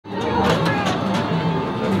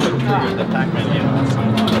trigger the pack menu.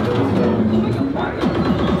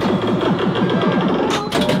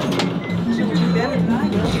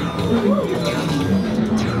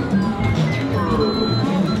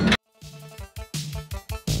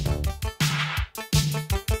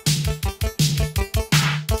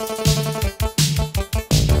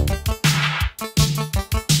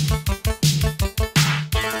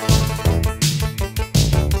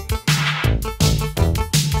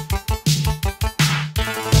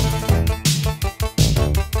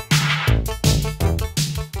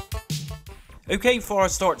 Okay, before I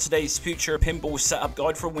start today's Future Pinball setup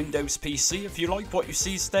guide for Windows PC, if you like what you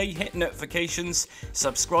see today, hit notifications,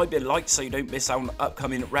 subscribe and like so you don't miss out on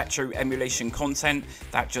upcoming retro emulation content.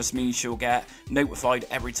 That just means you'll get notified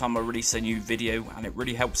every time I release a new video, and it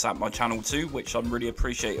really helps out my channel too, which I'm really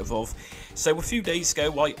appreciative of. So a few days ago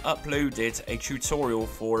I uploaded a tutorial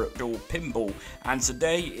for Pinball, and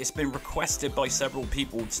today it's been requested by several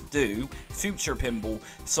people to do Future Pinball.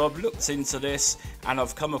 So I've looked into this and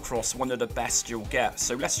I've come across one of the best you'll get.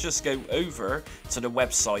 So let's just go over to the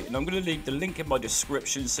website, and I'm going to leave the link in my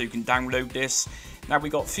description so you can download this. Now we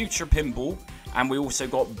got Future Pinball and we also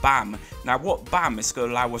got BAM. Now what BAM is going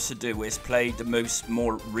to allow us to do is play the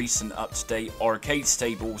more recent up-to-date arcades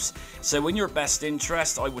tables. So in your best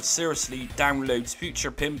interest, I would seriously download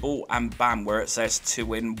Future Pinball and BAM where it says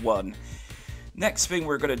 2-in-1. Next thing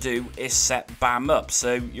we're going to do is set BAM up.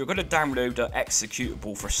 So you're going to download an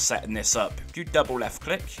executable for setting this up. You double left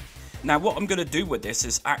click. Now what I'm going to do with this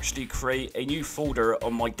is actually create a new folder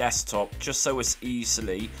on my desktop just so it's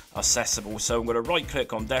easily accessible. So I'm going to right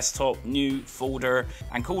click on desktop, new folder,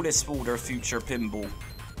 and call this folder Future Pinball.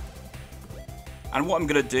 And what I'm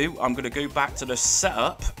going to do, I'm going to go back to the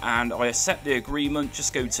setup and I accept the agreement,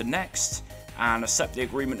 just go to next, and accept the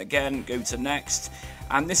agreement again, go to next.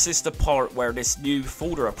 And this is the part where this new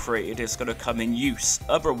folder I created is going to come in use.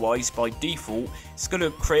 Otherwise, by default, it's going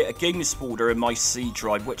to create a games folder in my C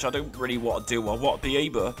drive, which I don't really want to do. I want to be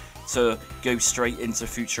able to go straight into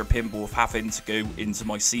Future Pinball without having to go into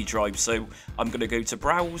my C drive. So I'm going to go to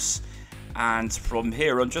Browse, and from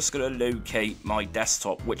here I'm just going to locate my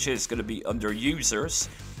desktop, which is going to be under Users.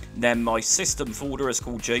 Then my system folder is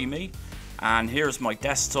called Jamie, and here's my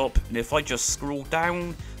desktop. And if I just scroll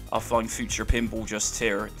down, I'll find Future Pinball just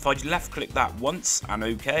here. If I left click that once and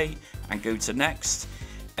OK and go to next,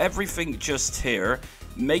 everything just here,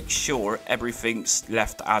 make sure everything's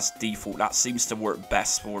left as default. That seems to work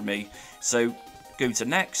best for me. So go to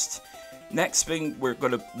next. Next thing we're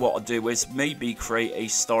going to want to do is maybe create a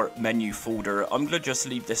start menu folder. I'm going to just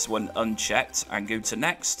leave this one unchecked and go to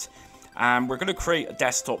next. And we're going to create a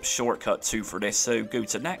desktop shortcut too for this. So go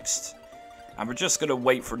to next. And we're just going to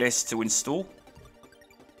wait for this to install.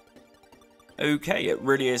 Okay, it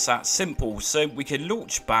really is that simple. So we can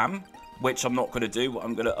launch BAM, which I'm not going to do.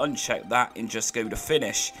 I'm going to uncheck that and just go to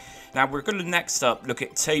finish. Now we're going to next up look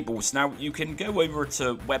at tables. Now you can go over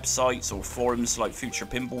to websites or forums like Future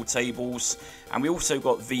Pinball tables, and we also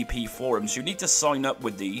got VP forums. You need to sign up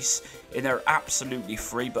with these and they're absolutely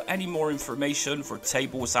free, but any more information for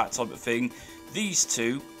tables, that type of thing, these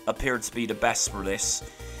two appear to be the best for this.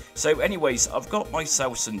 So anyways, I've got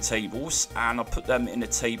myself some tables and I'll put them in a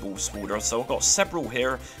tables folder. So I've got several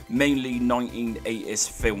here, mainly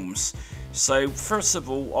 1980s films. So first of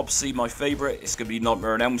all, obviously my favourite is going to be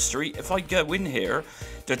Nightmare on Elm Street. If I go in here,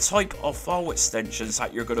 the type of file extensions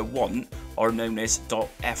that you're going to want are known as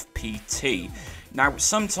 .fpt. Now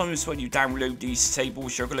sometimes when you download these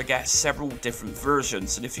tables, you're going to get several different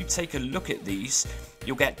versions, and if you take a look at these,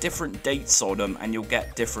 you'll get different dates on them and you'll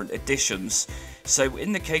get different editions. So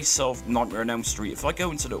in the case of Nightmare on Elm Street, if I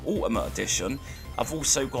go into the Ultimate Edition, I've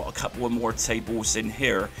also got a couple of more tables in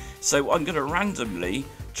here. So I'm going to randomly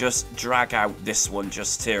just drag out this one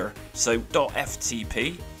just here. So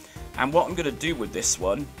 .ftp. And what I'm going to do with this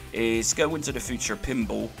one is go into the Future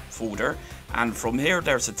Pinball folder, and from here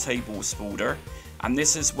there's a tables folder, and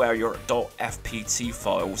this is where your .fpt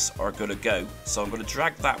files are going to go. So I'm going to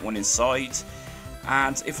drag that one inside,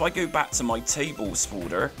 and if I go back to my tables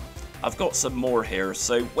folder, I've got some more here.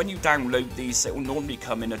 So when you download these, it will normally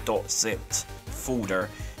come in a .zipped folder.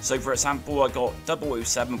 So for example, I got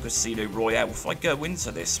 007 Casino Royale. If I go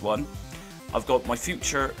into this one, I've got my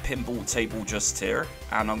Future Pinball table just here,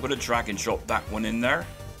 and I'm going to drag and drop that one in there.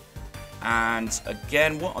 And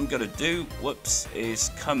again, what I'm going to do, is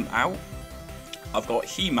come out. I've got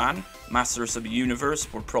He-Man, Masters of the Universe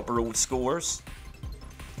for proper old scores.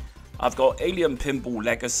 I've got Alien Pinball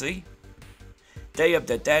Legacy, Day of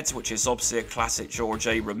the Dead, which is obviously a classic George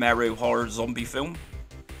A. Romero horror zombie film,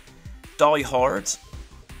 Die Hard,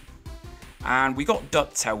 And we got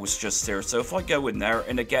DuckTales just here, so if I go in there,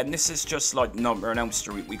 and again, this is just like Nightmare on Elm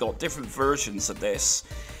Street, we got different versions of this.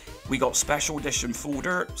 We got special edition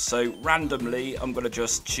folder, so randomly I'm going to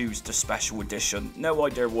just choose the special edition. No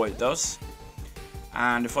idea what it does.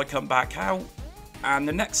 And if I come back out, and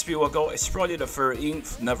the next few I got is Friday the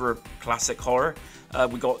 13th, another classic horror.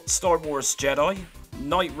 We got Star Wars Jedi,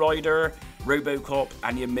 Knight Rider, Robocop,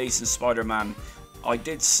 and The Amazing Spider-Man. I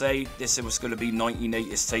did say this was going to be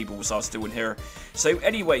 1980s tables I was doing here. So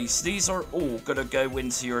anyways, these are all going to go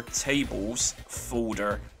into your tables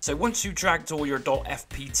folder. So once you dragged all your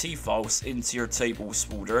 .fpt files into your tables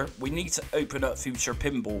folder, we need to open up Future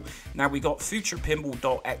Pinball. Now we got Future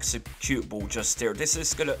Pinball.executable just here. This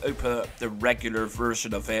is going to open up the regular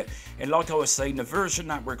version of it. And like I was saying, the version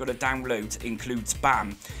that we're going to download includes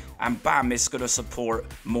BAM. And BAM is going to support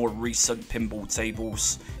more recent pinball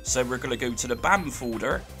tables. So we're going to go to the BAM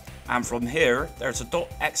folder, and from here there's a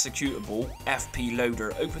 .executable FP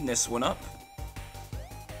loader. Open this one up.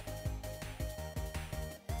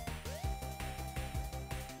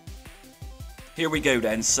 Here we go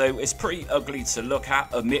then, so it's pretty ugly to look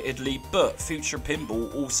at admittedly, but Future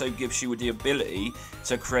Pinball also gives you the ability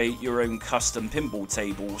to create your own custom pinball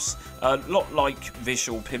tables, a lot like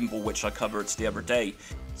Visual Pinball, which I covered the other day.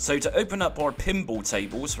 So to open up our pinball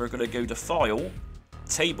tables, we're going to go to File,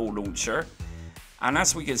 Table Launcher, and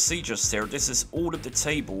as we can see just here, this is all of the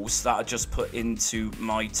tables that I just put into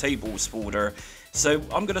my tables folder. So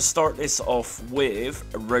I'm going to start this off with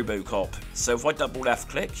Robocop. So if I double left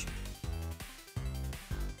click,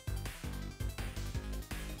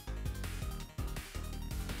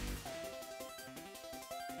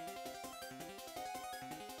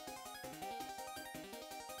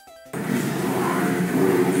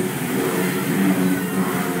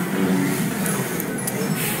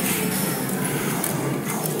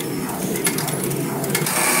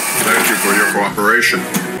 for your cooperation.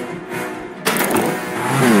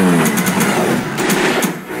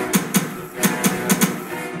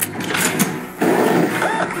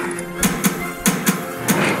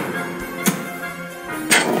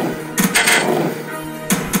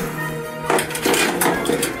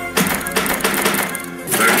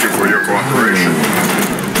 Thank you for your cooperation.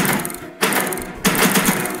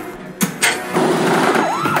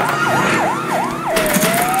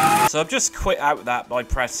 So I've just quit out that by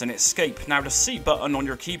pressing escape. Now the C button on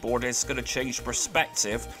your keyboard is going to change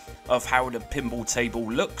perspective of how the pinball table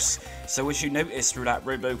looks. So as you notice through that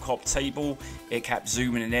Robocop table, it kept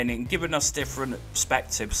zooming in and giving us different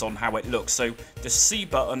perspectives on how it looks. So the C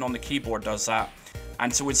button on the keyboard does that.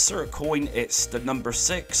 And to insert a coin, it's the number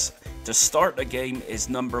 6. To start the game is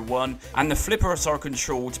number 1. And the flippers are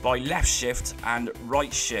controlled by left shift and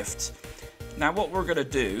right shift. Now what we're going to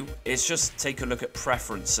do is just take a look at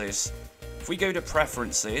preferences. If we go to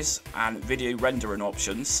preferences and video rendering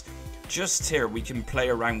options, just here we can play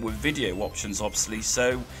around with video options obviously.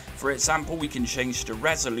 So for example, we can change the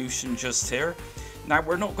resolution just here. Now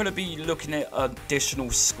we're not going to be looking at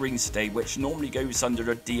additional screens today, which normally goes under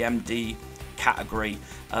the DMD category,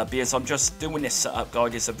 because I'm just doing this setup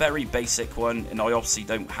guide. It's a very basic one and I obviously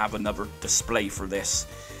don't have another display for this.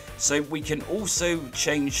 So we can also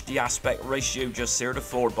change the aspect ratio just here to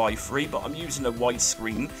 4:3, but I'm using a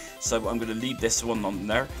widescreen, so I'm going to leave this one on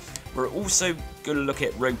there. We're also going to look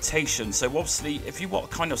at rotation. So obviously if you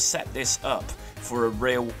want to kind of set this up for a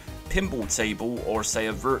real pinball table or say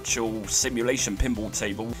a virtual simulation pinball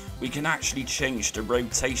table, we can actually change the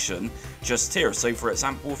rotation just here. So for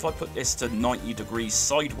example, if I put this to 90 degrees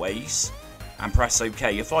sideways and press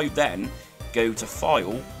OK, if I then go to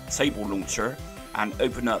File, Table Launcher, and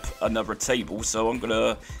open up another table, so I'm going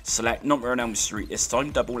to select Nightmare on Elm Street this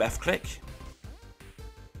time, double left click.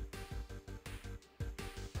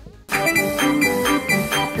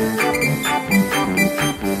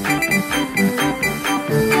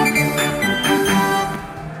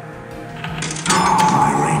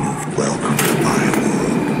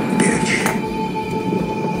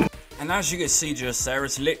 And as you can see just there,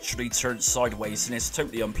 it's literally turned sideways and it's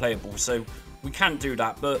totally unplayable, so we can't do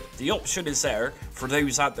that, but the option is there for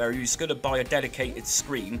those out there who's going to buy a dedicated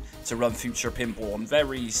screen to run Future Pinball on.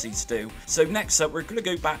 Very easy to do. So next up, we're going to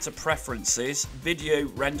go back to preferences, video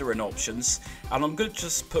rendering options, and I'm going to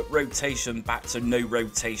just put rotation back to no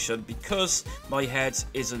rotation because my head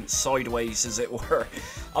isn't sideways as it were.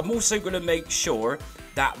 I'm also going to make sure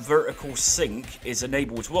that vertical sync is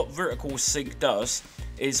enabled. What vertical sync does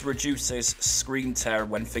is reduces screen tear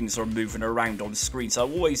when things are moving around on screen. So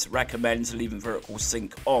I always recommend leaving vertical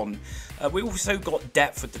sync on. We also got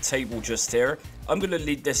depth at the table just here. I'm going to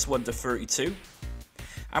leave this one to 32.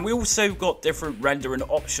 And we also got different rendering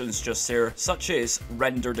options just here, such as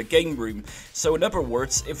render the game room. So in other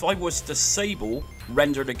words, if I was to disable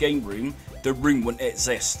render the game room, the room wouldn't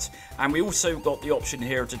exist. And we also got the option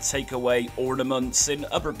here to take away ornaments and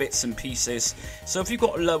other bits and pieces. So if you've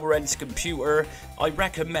got a lower end computer, I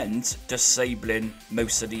recommend disabling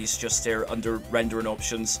most of these just here under rendering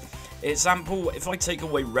options. Example, if I take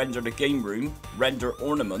away render the game room, render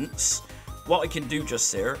ornaments, what I can do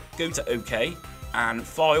just here, go to OK, and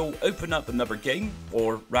file, open up another game,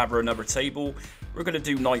 or rather another table. We're going to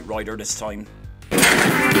do Knight Rider this time.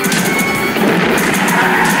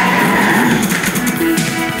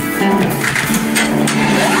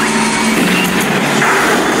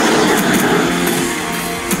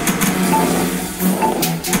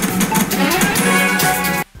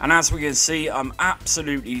 And as we can see, I'm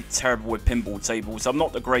absolutely terrible with pinball tables. I'm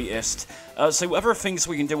not the greatest. So other things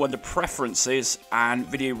we can do under preferences and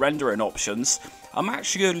video rendering options, I'm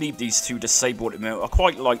actually going to leave these two disabled at the moment. I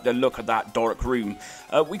quite like the look of that dark room.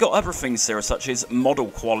 We got other things here, such as model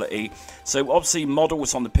quality. So obviously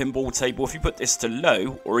models on the pinball table, if you put this to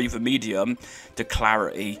low or even medium, the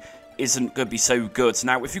clarity isn't going to be so good.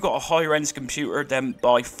 Now, if you've got a higher end computer, then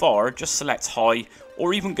by far, just select high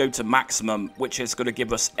or even go to maximum, which is going to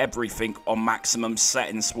give us everything on maximum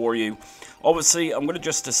settings for you. Obviously, I'm going to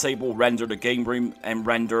just disable render the game room and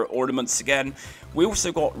render ornaments again. We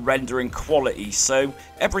also got rendering quality, so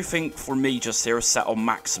everything for me just here is set on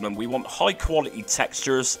maximum. We want high quality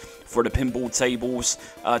textures for the pinball tables,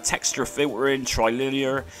 texture filtering,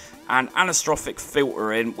 trilinear, and anastrophic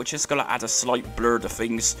filtering, which is going to add a slight blur to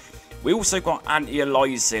things. We also got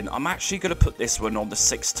anti-aliasing. I'm actually going to put this one on the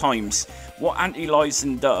 6 times. What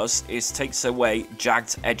anti-aliasing does is takes away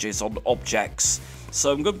jagged edges on objects.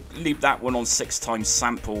 So I'm going to leave that one on 6 times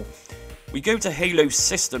sample. We go to Halo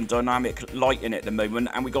System Dynamic Lighting at the moment,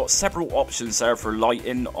 and we got several options there for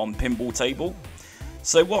lighting on pinball table.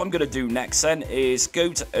 So what I'm going to do next then is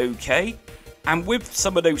go to OK. And with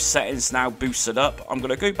some of those settings now boosted up, I'm going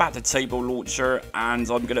to go back to Table Launcher and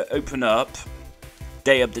I'm going to open up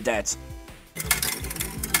Day of the Dead.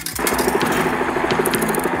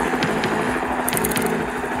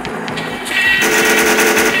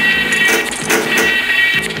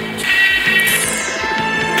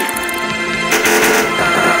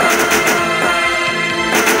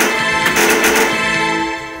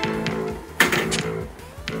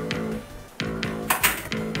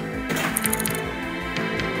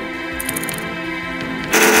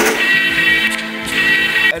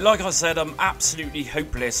 Like I said, I'm absolutely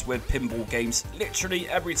hopeless with pinball games. Literally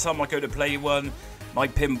every time I go to play one, my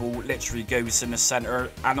pinball literally goes in the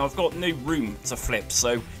center and I've got no room to flip,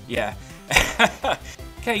 so yeah.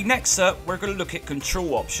 Okay, next up we're going to look at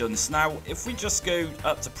control options. Now if we just go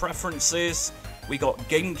up to preferences, we got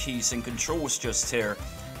game keys and controls just here,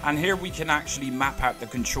 and here we can actually map out the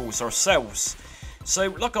controls ourselves. So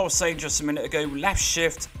like I was saying just a minute ago, left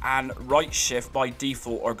shift and right shift by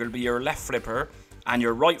default are going to be your left flipper and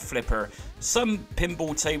your right flipper. Some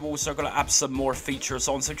pinball tables are going to have some more features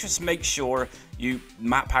on, so just make sure you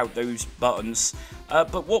map out those buttons.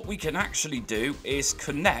 But what we can actually do is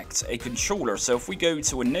connect a controller. So if we go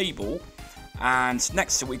to enable, and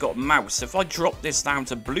next to it we got mouse. If I drop this down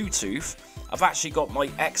to Bluetooth, I've actually got my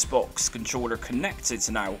Xbox controller connected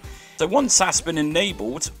now. So once that's been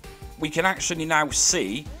enabled, we can actually now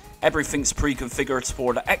see everything's pre-configured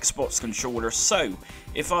for the Xbox controller. So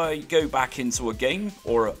if I go back into a game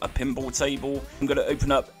or a pinball table, I'm going to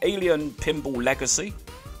open up Alien Pinball Legacy.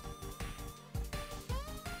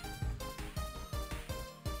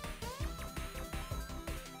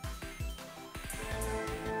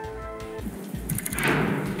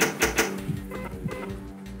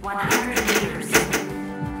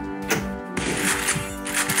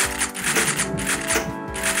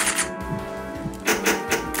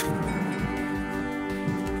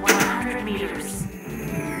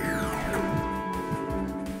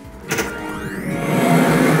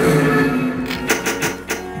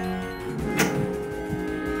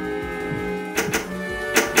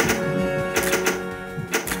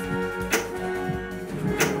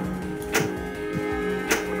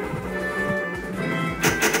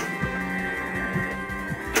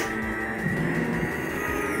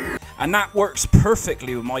 And that works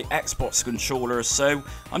perfectly with my Xbox controller, so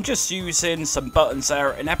I'm just using some buttons there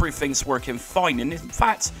and everything's working fine. And in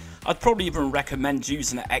fact, I'd probably even recommend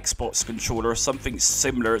using an Xbox controller or something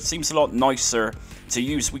similar. It seems a lot nicer to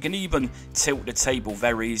use. We can even tilt the table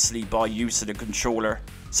very easily by using a controller.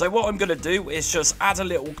 So what I'm going to do is just add a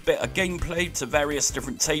little bit of gameplay to various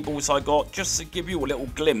different tables I got, just to give you a little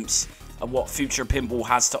glimpse of what Future Pinball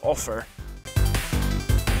has to offer.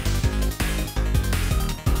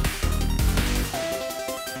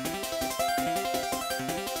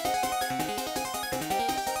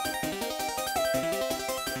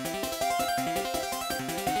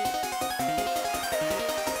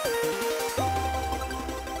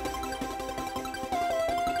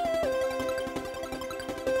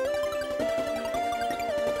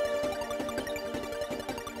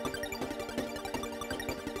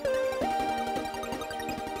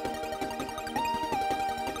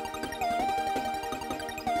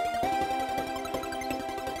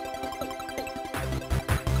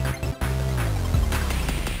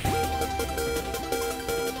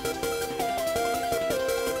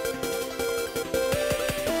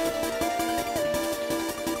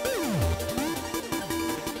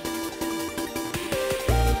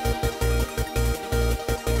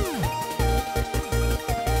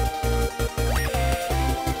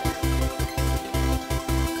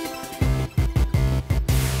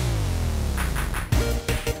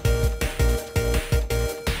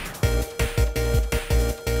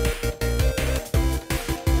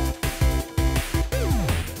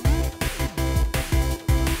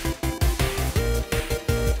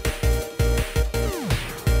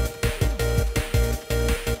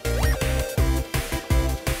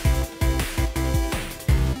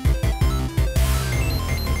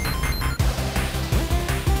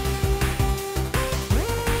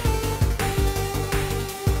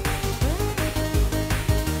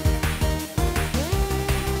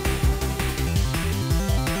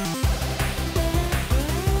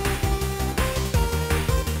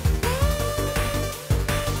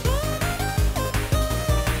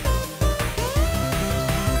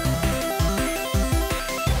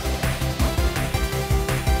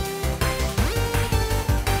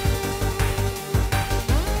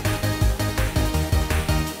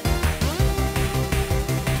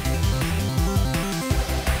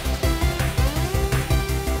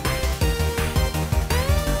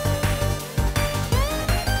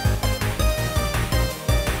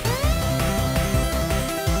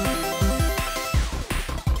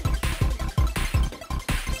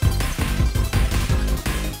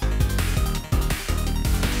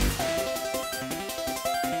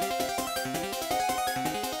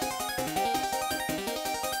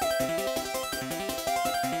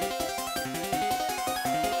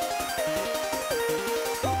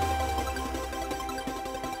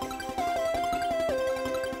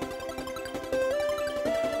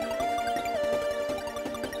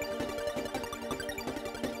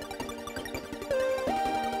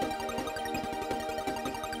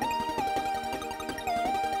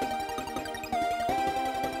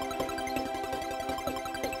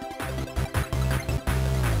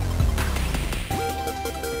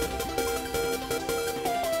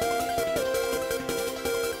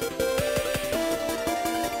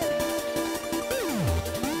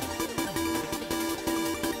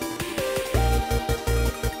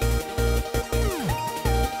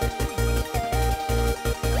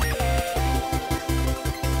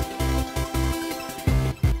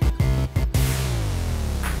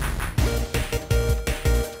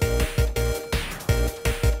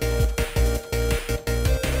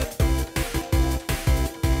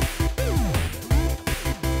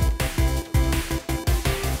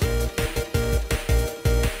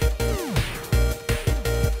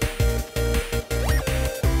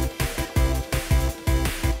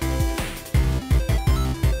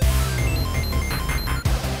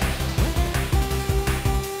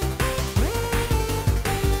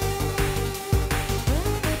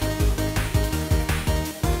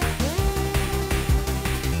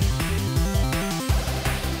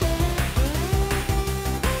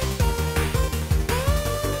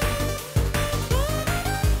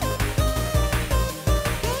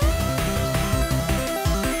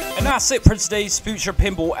 that's it for today's Future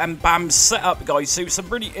Pinball and BAM setup, guys. So some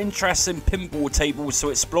really interesting pinball tables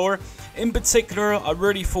to explore. In particular, I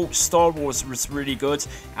really thought Star Wars was really good,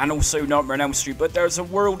 and also Nightmare on Elm Street, but there's a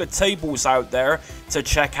world of tables out there to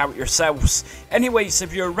check out yourselves. Anyways,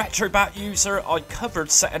 if you're a Retrobat user, I covered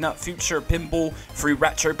setting up Future Pinball through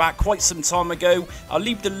Retrobat quite some time ago. I'll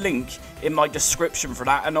leave the link in my description for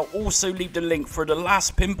that, and I'll also leave the link for the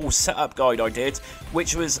last pinball setup guide I did,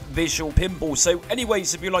 which was Visual Pinball. So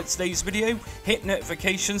anyways, if you liked today's video, hit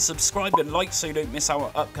notifications, subscribe and like so you don't miss out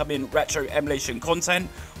on upcoming retro emulation content.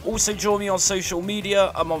 Also join me on social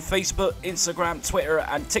media. I'm on Facebook, Instagram, Twitter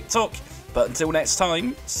and TikTok. But until next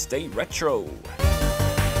time, stay retro.